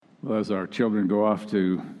Well, as our children go off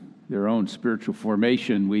to their own spiritual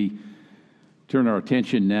formation, we turn our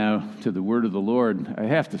attention now to the word of the Lord. I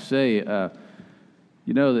have to say, that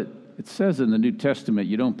it says in the New Testament,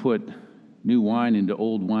 you don't put new wine into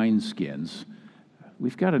old wineskins.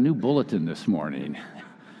 We've got a new bulletin this morning,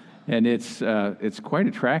 and it's quite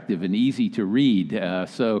attractive and easy to read.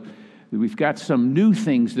 So we've got some new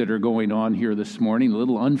things that are going on here this morning, a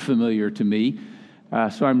little unfamiliar to me.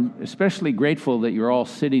 So I'm especially grateful that you're all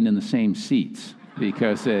sitting in the same seats,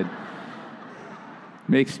 because it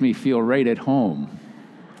makes me feel right at home.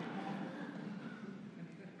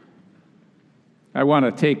 I want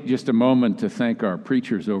to take just a moment to thank our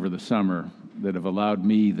preachers over the summer that have allowed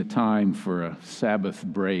me the time for a Sabbath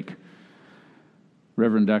break.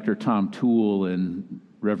 Reverend Dr. Tom Toole and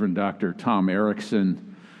Reverend Dr. Tom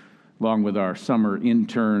Erickson, along with our summer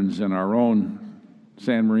interns and our own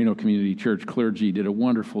San Marino Community Church clergy, did a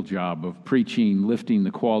wonderful job of preaching, lifting the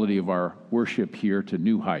quality of our worship here to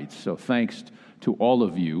new heights. So thanks to all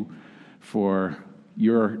of you for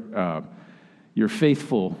your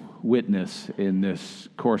faithful witness in this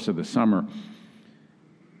course of the summer.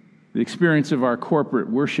 The experience of our corporate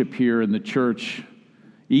worship here in the church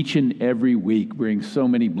each and every week brings so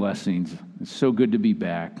many blessings. It's so good to be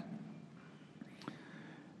back.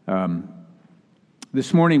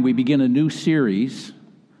 This morning we begin a new series,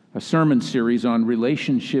 a sermon series on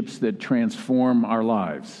relationships that transform our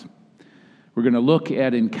lives. We're going to look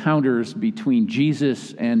at encounters between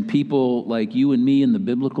Jesus and people like you and me in the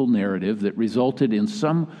biblical narrative that resulted in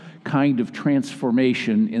some kind of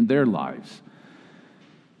transformation in their lives.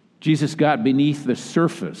 Jesus got beneath the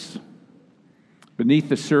surface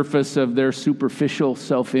of their superficial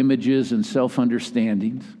self-images and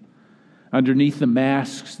self-understandings, underneath the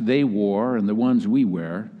masks they wore and the ones we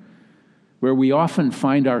wear, where we often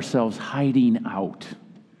find ourselves hiding out,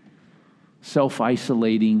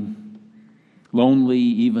 self-isolating, lonely,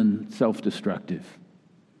 even self-destructive.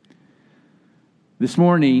 This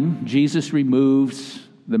morning, Jesus removes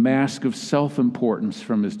the mask of self-importance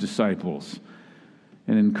from his disciples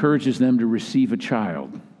and encourages them to receive a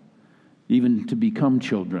child, even to become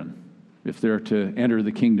children, if they're to enter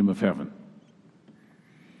the kingdom of heaven.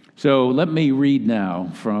 So let me read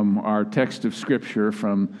now from our text of Scripture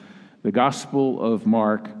from the Gospel of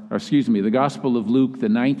the Gospel of Luke, the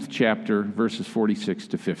 9th chapter, verses 46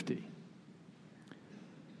 to 50.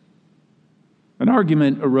 An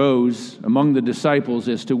argument arose among the disciples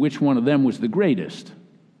as to which one of them was the greatest.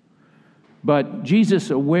 But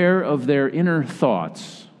Jesus, aware of their inner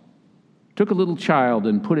thoughts, took a little child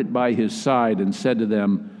and put it by his side and said to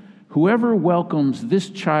them, "Whoever welcomes this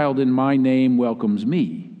child in my name welcomes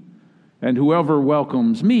me, and whoever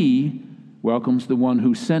welcomes me welcomes the one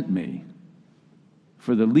who sent me.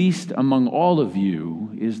 For the least among all of you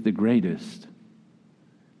is the greatest."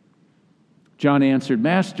 John answered,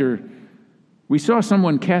 "Master, we saw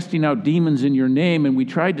someone casting out demons in your name, and we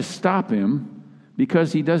tried to stop him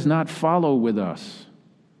because he does not follow with us."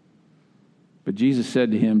 But Jesus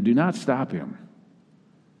said to him, "Do not stop him,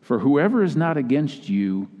 for whoever is not against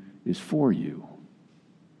you is for you."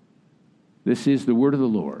 This is the word of the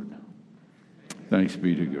Lord. Thanks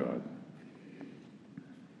be to God.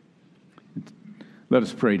 Let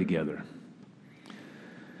us pray together.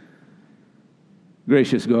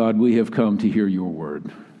 Gracious God, we have come to hear your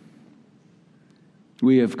word.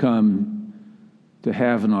 We have come to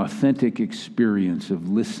have an authentic experience of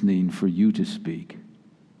listening for you to speak.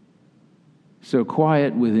 So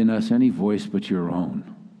quiet within us any voice but your own,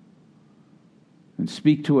 and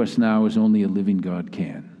speak to us now as only a living God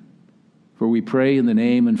can. For we pray in the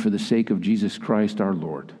name and for the sake of Jesus Christ our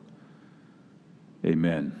Lord.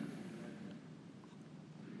 Amen.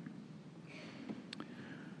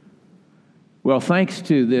 Well, thanks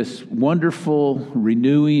to this wonderful,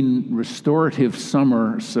 renewing, restorative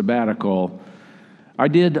summer sabbatical, I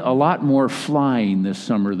did a lot more flying this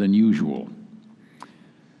summer than usual.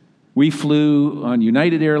 We flew on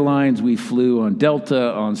United Airlines, we flew on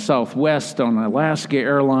Delta, on Southwest, on Alaska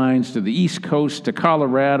Airlines, to the East Coast, to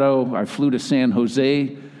Colorado. I flew to San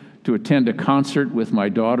Jose to attend a concert with my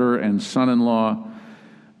daughter and son-in-law.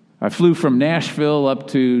 I flew from Nashville up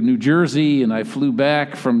to New Jersey, and I flew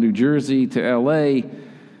back from New Jersey to LA.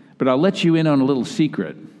 But I'll let you in on a little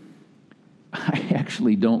secret. I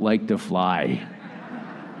actually don't like to fly.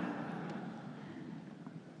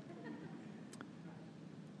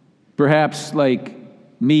 Perhaps, like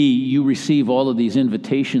me, you receive all of these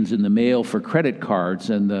invitations in the mail for credit cards,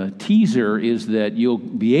 and the teaser is that you'll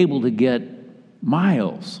be able to get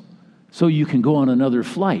miles so you can go on another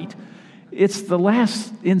flight. It's the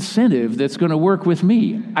last incentive that's going to work with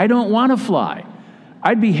me. I don't want to fly.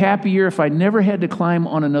 I'd be happier if I never had to climb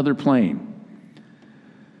on another plane.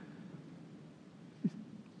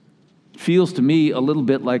 It feels to me a little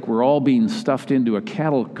bit like we're all being stuffed into a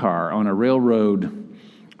cattle car on a railroad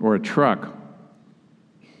or a truck.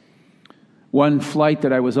 One flight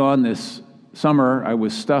that I was on this summer, I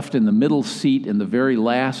was stuffed in the middle seat in the very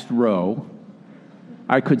last row.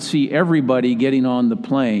 I could see everybody getting on the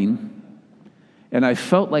plane, and I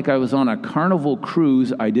felt like I was on a carnival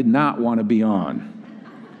cruise I did not want to be on.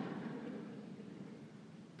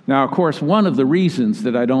 Now, of course, one of the reasons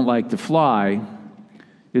that I don't like to fly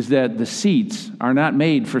is that the seats are not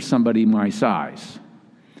made for somebody my size.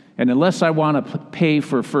 And unless I want to pay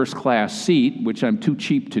for a first-class seat, which I'm too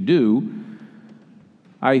cheap to do,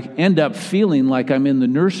 I end up feeling like I'm in the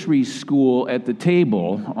nursery school at the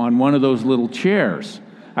table on one of those little chairs.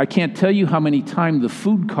 I can't tell you how many times the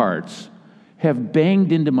food carts have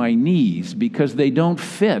banged into my knees because they don't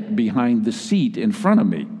fit behind the seat in front of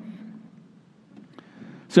me.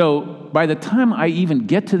 So by the time I even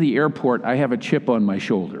get to the airport, I have a chip on my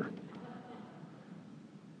shoulder.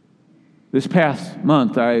 This past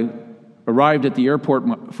month, I arrived at the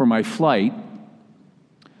airport for my flight.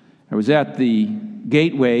 I was at the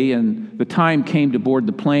gateway, and the time came to board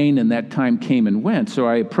the plane, and that time came and went. So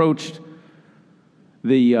I approached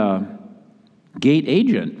the gate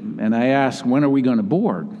agent, and I asked, when are we going to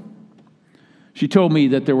board? She told me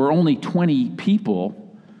that there were only 20 people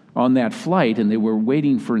on that flight, and they were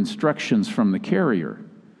waiting for instructions from the carrier.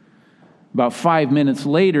 About 5 minutes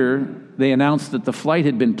later, they announced that the flight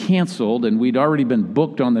had been canceled, and we'd already been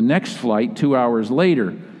booked on the next flight 2 hours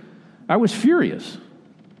later. I was furious.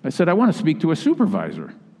 I said, I want to speak to a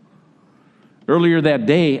supervisor. Earlier that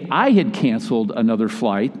day, I had canceled another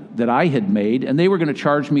flight that I had made, and they were going to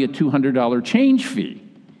charge me a $200 change fee.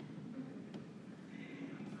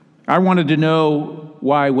 I wanted to know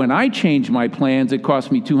why when I changed my plans, it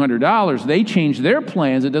cost me $200. They changed their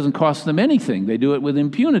plans, it doesn't cost them anything. They do it with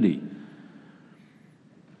impunity.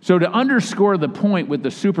 So to underscore the point with the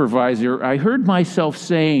supervisor, I heard myself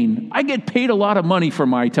saying, I get paid a lot of money for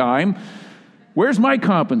my time. Where's my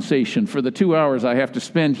compensation for the 2 hours I have to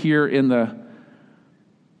spend here in the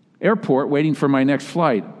airport waiting for my next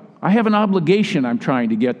flight? I have an obligation I'm trying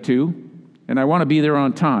to get to, and I want to be there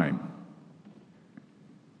on time.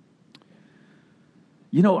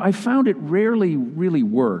 You know, I found it rarely really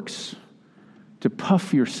works to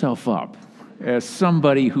puff yourself up as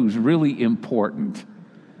somebody who's really important.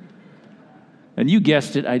 And you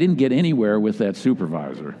guessed it, I didn't get anywhere with that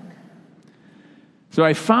supervisor. So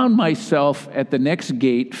I found myself at the next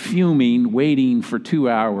gate fuming, waiting for 2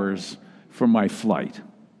 hours for my flight.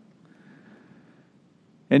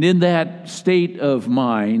 And in that state of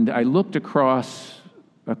mind, I looked across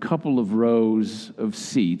a couple of rows of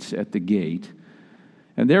seats at the gate,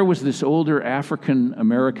 and there was this older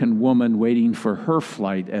African-American woman waiting for her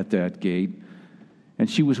flight at that gate, and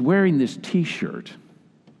she was wearing this T-shirt,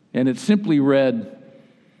 and it simply read,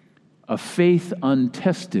 "A faith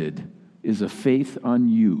untested is a faith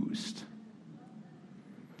unused."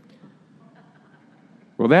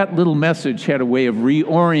 Well, that little message had a way of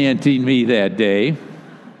reorienting me that day.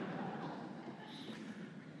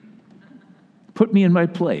 Put me in my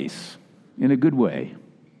place in a good way.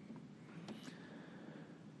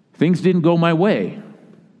 Things didn't go my way.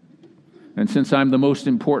 And since I'm the most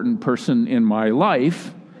important person in my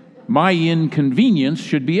life, my inconvenience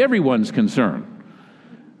should be everyone's concern.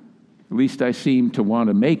 At least I seem to want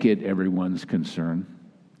to make it everyone's concern.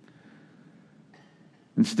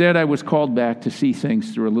 Instead, I was called back to see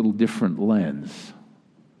things through a little different lens.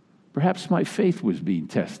 Perhaps my faith was being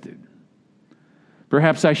tested.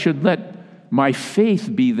 Perhaps I should let my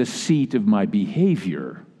faith be the seat of my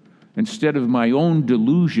behavior instead of my own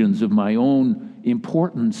delusions of my own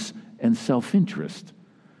importance and self-interest.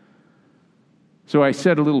 So I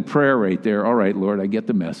said a little prayer right there. All right, Lord, I get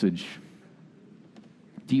the message.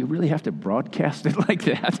 Do you really have to broadcast it like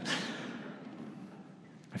that?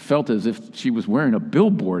 I felt as if she was wearing a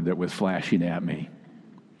billboard that was flashing at me.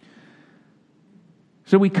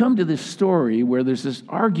 So we come to this story where there's this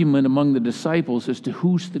argument among the disciples as to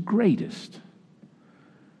who's the greatest.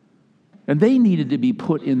 And they needed to be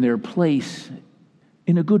put in their place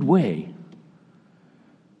in a good way.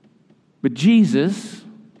 But Jesus,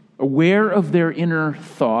 aware of their inner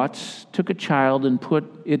thoughts, took a child and put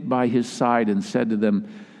it by his side and said to them,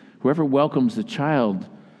 "Whoever welcomes the child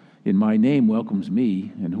in my name welcomes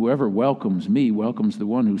me, and whoever welcomes me welcomes the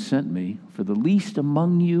one who sent me. For the least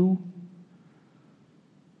among you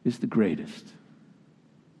is the greatest."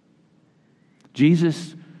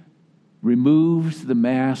 Jesus removes the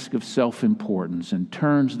mask of self-importance and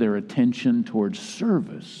turns their attention towards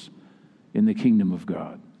service in the kingdom of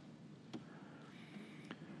God.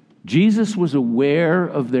 Jesus was aware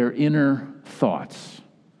of their inner thoughts.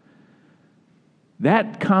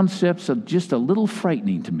 That concept's just a little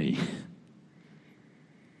frightening to me.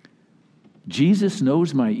 Jesus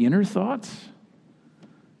knows my inner thoughts.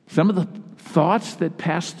 Some of the thoughts that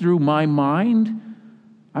pass through my mind,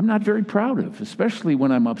 I'm not very proud of, especially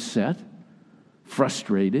when I'm upset,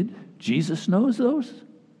 frustrated. Jesus knows those.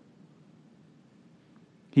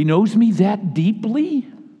 He knows me that deeply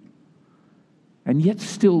and yet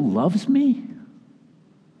still loves me.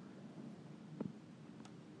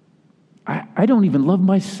 I don't even love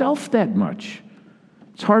myself that much.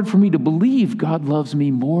 It's hard for me to believe God loves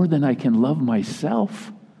me more than I can love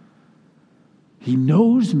myself. He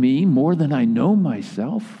knows me more than I know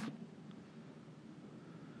myself.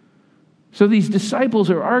 So these disciples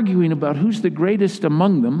are arguing about who's the greatest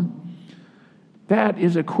among them. That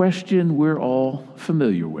is a question we're all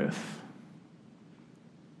familiar with.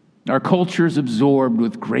 Our culture is absorbed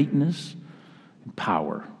with greatness and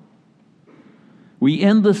power. We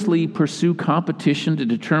endlessly pursue competition to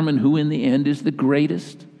determine who in the end is the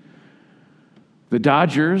greatest. The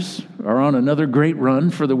Dodgers are on another great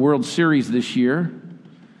run for the World Series this year.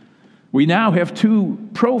 We now have 2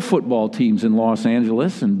 pro football teams in Los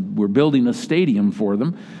Angeles, and we're building a stadium for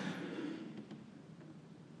them.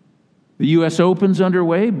 The U.S. Open's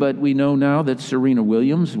underway, but we know now that Serena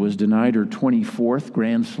Williams was denied her 24th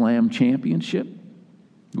Grand Slam championship,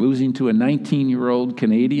 losing to a 19-year-old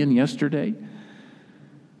Canadian yesterday.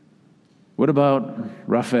 What about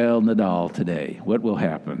Rafael Nadal today? What will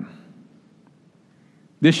happen?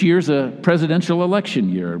 This year's a presidential election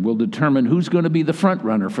year. It will determine who's going to be the front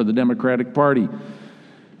runner for the Democratic Party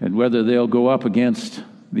and whether they'll go up against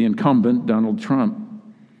the incumbent, Donald Trump.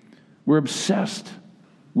 We're obsessed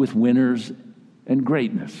with winners and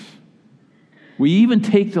greatness. We even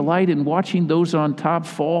take delight in watching those on top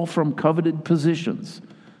fall from coveted positions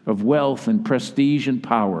of wealth and prestige and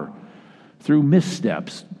power through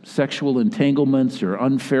missteps, sexual entanglements, or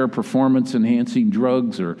unfair performance-enhancing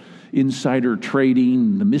drugs, or insider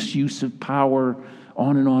trading, the misuse of power,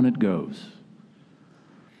 on it goes.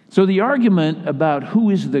 So the argument about who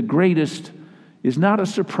is the greatest is not a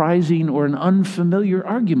surprising or an unfamiliar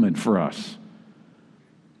argument for us.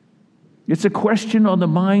 It's a question on the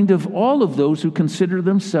mind of all of those who consider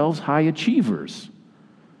themselves high achievers.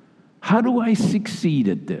 How do I succeed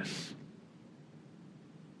at this?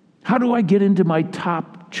 How do I get into my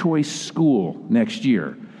top choice school next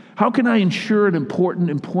year? How can I ensure an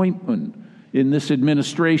important appointment in this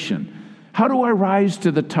administration? How do I rise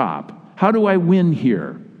to the top? How do I win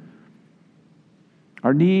here?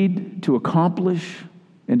 Our need to accomplish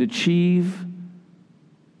and achieve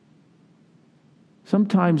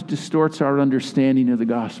sometimes distorts our understanding of the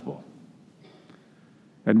gospel.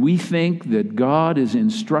 And we think that God is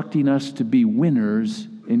instructing us to be winners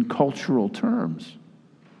in cultural terms.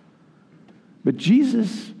 But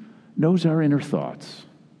Jesus knows our inner thoughts.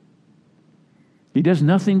 He does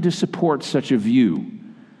nothing to support such a view.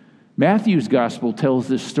 Matthew's gospel tells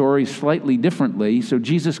this story slightly differently. So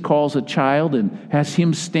Jesus calls a child and has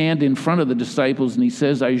him stand in front of the disciples, and he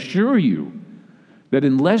says, I assure you that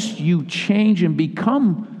unless you change and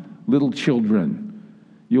become little children,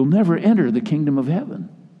 you'll never enter the kingdom of heaven.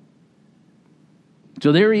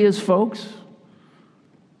 So there he is, folks,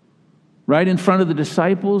 right in front of the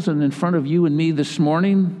disciples and in front of you and me this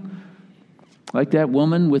morning, like that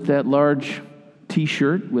woman with that large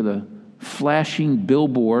T-shirt with a flashing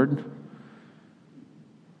billboard.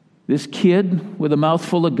 This kid with a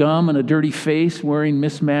mouthful of gum and a dirty face wearing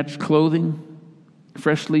mismatched clothing,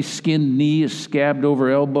 freshly skinned knee, a scabbed over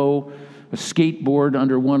elbow, a skateboard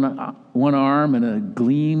under one arm, and a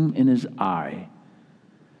gleam in his eye.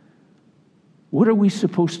 What are we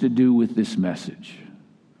supposed to do with this message?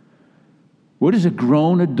 What is a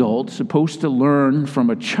grown adult supposed to learn from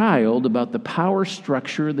a child about the power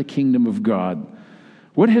structure of the kingdom of God?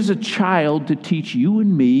 What has a child to teach you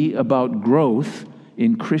and me about growth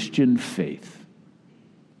in Christian faith?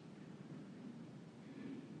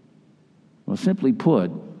 Well, simply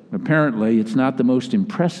put, apparently it's not the most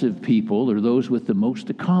impressive people or those with the most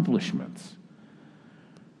accomplishments,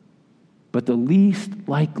 but the least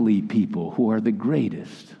likely people who are the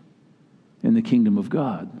greatest in the kingdom of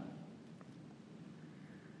God.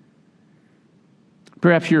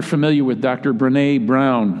 Perhaps you're familiar with Dr. Brené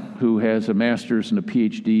Brown, who has a master's and a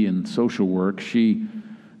PhD in social work. She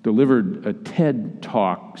delivered a TED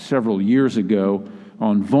Talk several years ago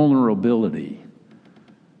on vulnerability.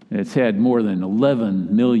 It's had more than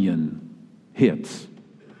 11 million hits.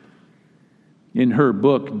 In her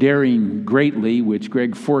book, Daring Greatly, which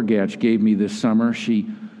Greg Forgatch gave me this summer, she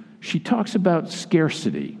she talks about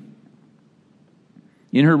scarcity.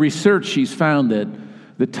 In her research, she's found that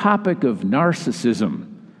the topic of narcissism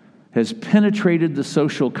has penetrated the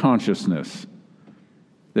social consciousness,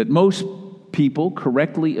 that most people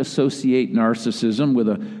correctly associate narcissism with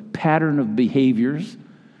a pattern of behaviors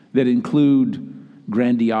that include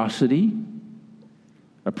grandiosity,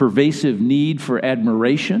 a pervasive need for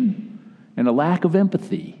admiration, and a lack of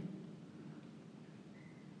empathy.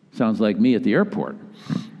 Sounds like me at the airport.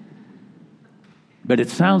 But it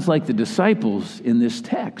sounds like the disciples in this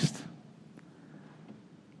text.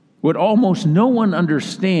 What almost no one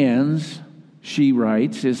understands, she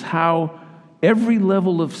writes, is how every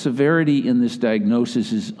level of severity in this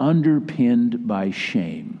diagnosis is underpinned by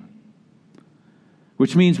shame.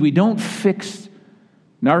 Which means we don't fix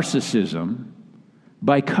narcissism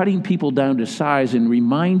by cutting people down to size and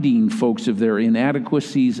reminding folks of their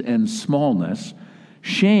inadequacies and smallness.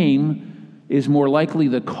 Shame is more likely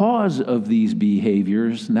the cause of these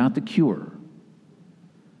behaviors, not the cure.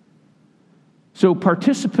 So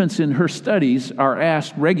participants in her studies are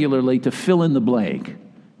asked regularly to fill in the blank.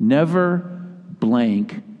 Never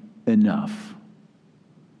blank enough.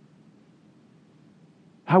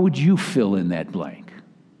 How would you fill in that blank?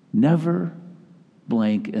 Never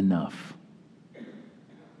blank enough.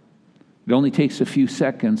 It only takes a few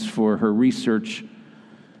seconds for her research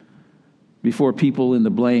before people in the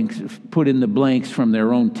blanks put in the blanks from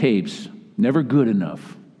their own tapes. Never good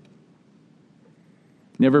enough.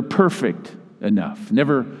 Never perfect enough.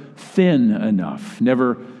 Never thin enough.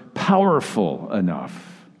 Never powerful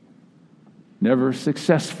enough. Never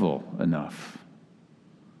successful enough.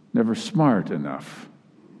 Never smart enough.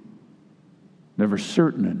 Never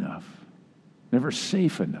certain enough. Never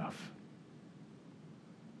safe enough.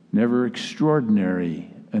 Never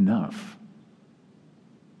extraordinary enough.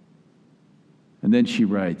 And then she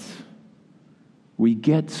writes, we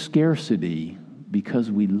get scarcity because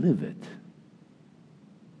we live it.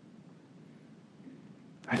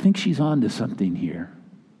 I think she's on to something here.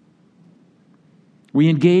 We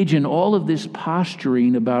engage in all of this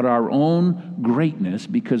posturing about our own greatness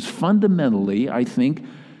because fundamentally, I think,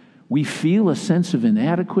 we feel a sense of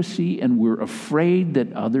inadequacy and we're afraid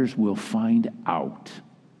that others will find out.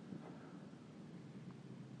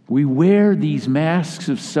 We wear these masks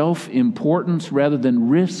of self-importance rather than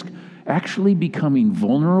risk actually becoming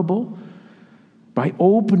vulnerable by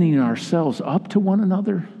opening ourselves up to one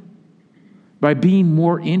another, by being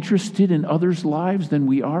more interested in others' lives than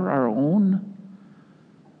we are our own.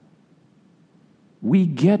 We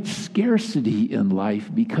get scarcity in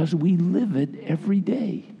life because we live it every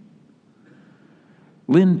day.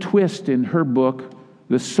 Lynn Twist, in her book,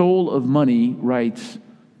 The Soul of Money, writes,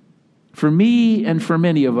 for me and for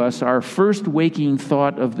many of us, our first waking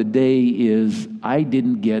thought of the day is, I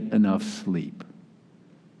didn't get enough sleep.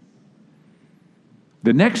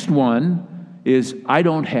 The next one is, I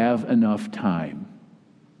don't have enough time.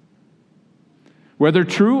 Whether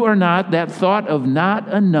true or not, that thought of not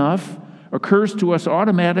enough occurs to us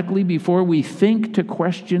automatically before we think to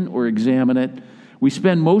question or examine it. We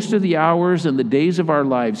spend most of the hours and the days of our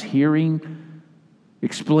lives hearing,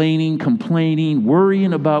 explaining, complaining,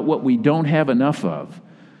 worrying about what we don't have enough of.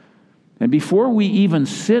 And before we even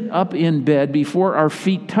sit up in bed, before our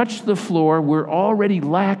feet touch the floor, we're already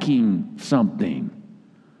lacking something.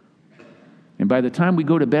 And by the time we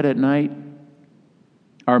go to bed at night,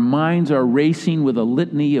 our minds are racing with a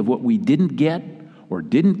litany of what we didn't get or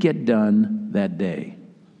didn't get done that day.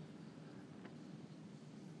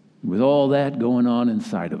 With all that going on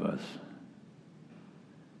inside of us,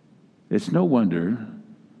 it's no wonder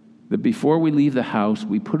that before we leave the house,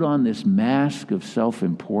 we put on this mask of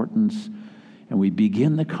self-importance and we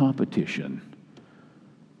begin the competition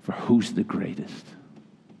for who's the greatest.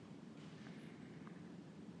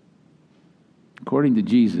 According to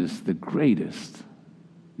Jesus, the greatest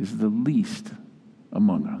is the least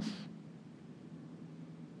among us.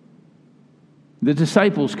 The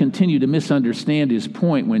disciples continue to misunderstand his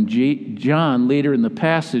point when John, later in the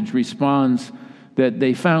passage, responds that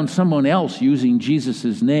they found someone else using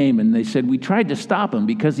Jesus' name, and they said, we tried to stop him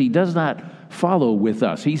because he does not follow with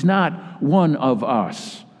us. He's not one of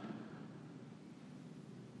us.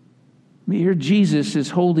 Here Jesus is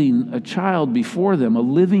holding a child before them, a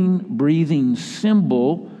living, breathing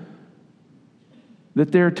symbol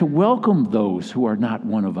that they're to welcome those who are not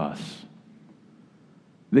one of us.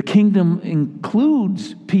 The kingdom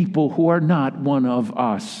includes people who are not one of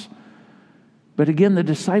us. But again, the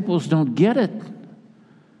disciples don't get it.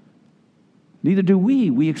 Neither do we.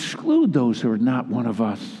 We exclude those who are not one of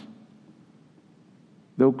us.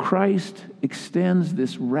 Though Christ extends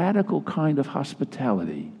this radical kind of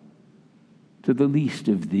hospitality, to the least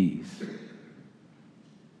of these.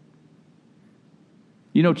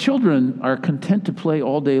 You know, children are content to play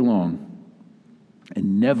all day long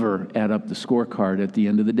and never add up the scorecard at the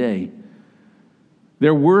end of the day.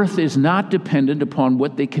 Their worth is not dependent upon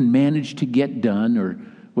what they can manage to get done or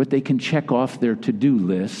what they can check off their to-do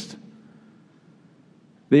list.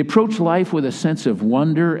 They approach life with a sense of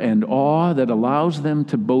wonder and awe that allows them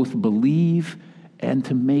to both believe and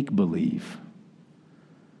to make believe.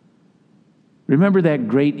 Remember that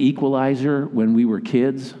great equalizer when we were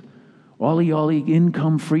kids? Ollie, ollie,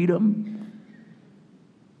 income freedom.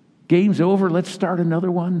 Game's over, let's start another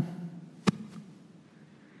one.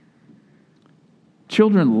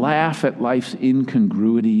 Children laugh at life's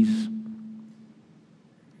incongruities.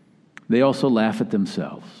 They also laugh at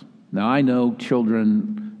themselves. Now, I know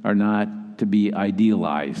children are not to be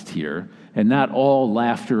idealized here, and not all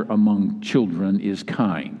laughter among children is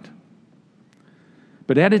kind.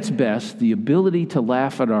 But at its best, the ability to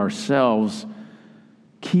laugh at ourselves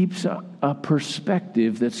keeps a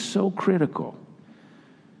perspective that's so critical.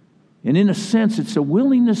 And in a sense, it's a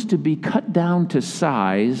willingness to be cut down to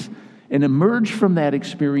size and emerge from that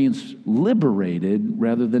experience liberated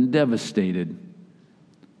rather than devastated.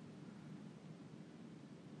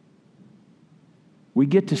 We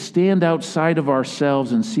get to stand outside of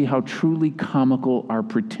ourselves and see how truly comical our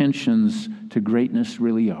pretensions to greatness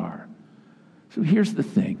really are. So here's the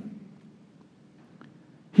thing.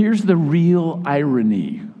 Here's the real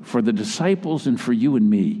irony for the disciples and for you and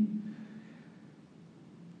me.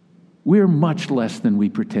 We're much less than we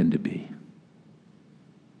pretend to be.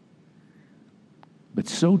 But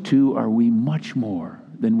so too are we much more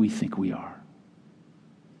than we think we are.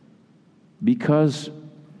 Because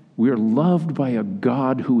we're loved by a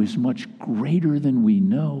God who is much greater than we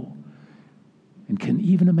know and can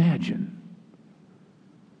even imagine.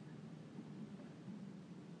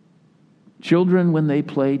 Children, when they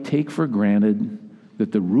play, take for granted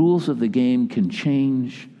that the rules of the game can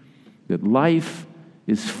change, that life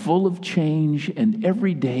is full of change, and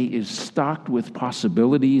every day is stocked with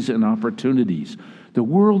possibilities and opportunities. The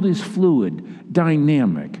world is fluid,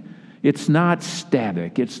 dynamic. It's not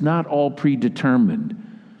static. It's not all predetermined.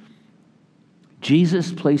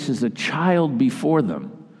 Jesus places a child before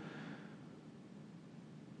them.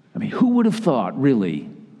 I mean, who would have thought, really,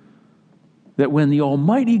 that when the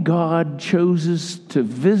Almighty God chooses to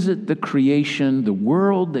visit the creation, the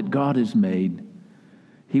world that God has made,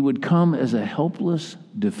 He would come as a helpless,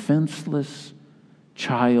 defenseless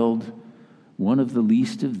child, one of the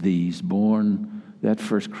least of these, born that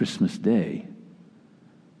first Christmas day.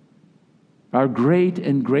 Our great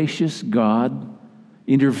and gracious God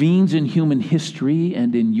intervenes in human history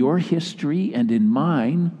and in your history and in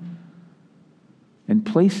mine and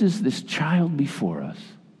places this child before us.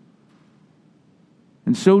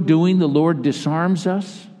 In so doing, the Lord disarms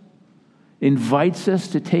us, invites us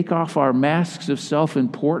to take off our masks of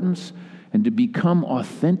self-importance and to become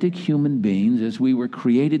authentic human beings as we were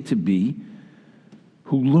created to be,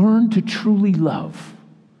 who learn to truly love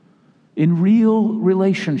in real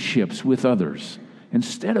relationships with others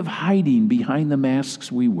instead of hiding behind the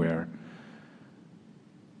masks we wear.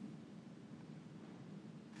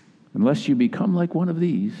 Unless you become like one of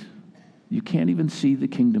these, you can't even see the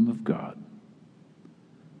kingdom of God.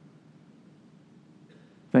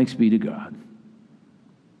 Thanks be to God.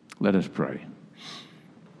 Let us pray.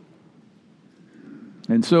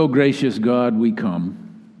 And so, gracious God, we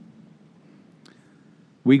come.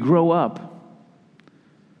 We grow up.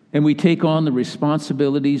 And we take on the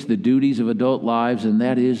responsibilities, the duties of adult lives, and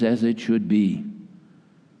that is as it should be.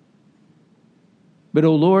 But,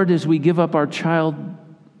 O Lord, as we give up our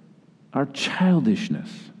childishness,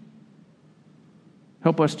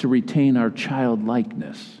 help us to retain our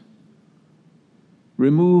childlikeness.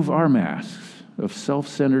 Remove our masks of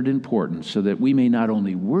self-centered importance so that we may not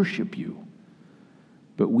only worship you,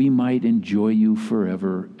 but we might enjoy you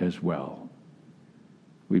forever as well.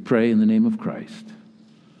 We pray in the name of Christ.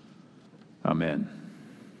 Amen.